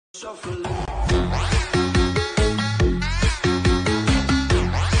Hello,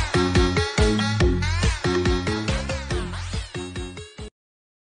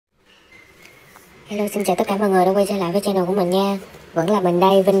 xin chào tất cả mọi người đã quay trở lại với channel của mình nha. Vẫn là mình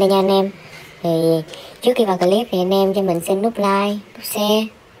đây, Vinh đây nha anh em. Thì trước khi vào clip thì anh em cho mình xin nút like, nút share,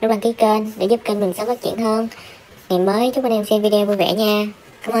 nút đăng ký kênh để giúp kênh mình sớm phát triển hơn. Ngày mới chúc anh em xem video vui vẻ nha.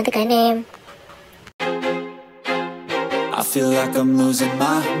 Cảm ơn tất cả anh em. I feel like I'm losing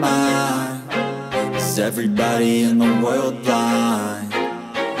my mind. Is everybody in the world blind?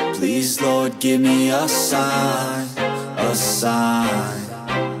 Please Lord give me a sign, a sign.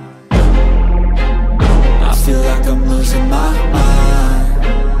 I feel like I'm losing my mind.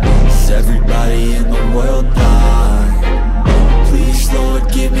 Is everybody in the world blind? Please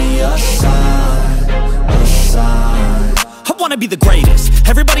Lord give me a sign, a sign. I wanna be the greatest.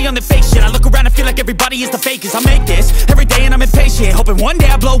 Everybody on the fake shit. I look around and feel like everybody is the fakest. I make this every day and I'm impatient, hoping one day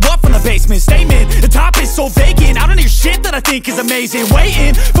I blow up from the basement. Statement, the top is so vacant. I don't hear shit that I think is amazing.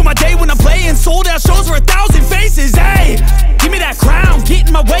 Waiting for my day when I'm playing sold out shows for 1,000 faces. Hey, give me that crown, get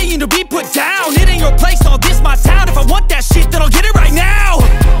in my way and to be put down. It ain't your place, all this my town. If I want that shit, then I'll get it right now.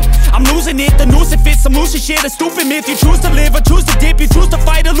 I'm losing it, the noose it fits. I'm losing shit, a stupid myth. You choose to live or choose to dip. You choose to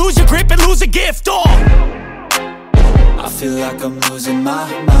fight or lose your grip and lose a gift. I feel like I'm losing my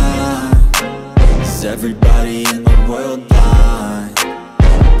mind. Is everybody in the world blind?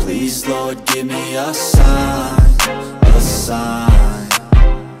 Please Lord give me a sign, a sign.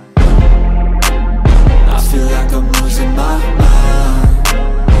 I feel like I'm losing my mind.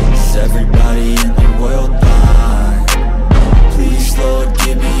 Is everybody in the world blind? Please Lord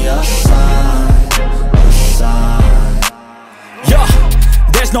give me a sign, a sign. Yeah.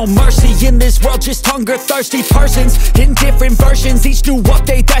 There's no mercy in this world, just hunger-thirsty persons in different versions, each new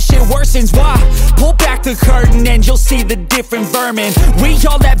update, that shit worsens. Why? Pull back the curtain and you'll see the different vermin. We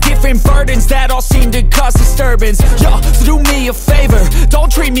all have different burdens that all seem to cause disturbance. Yo, so do me a favor,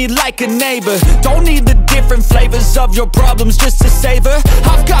 don't treat me like a neighbor. Don't need the different flavors of your problems just to savor.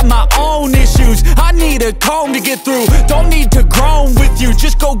 I've got my own issues, I need a comb to get through. Don't need to groan with you,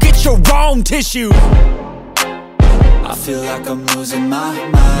 just go get your own tissue. I feel like I'm losing my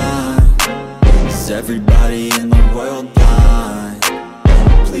mind. Is everybody in the world blind?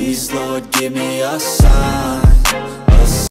 Please Lord give me a sign,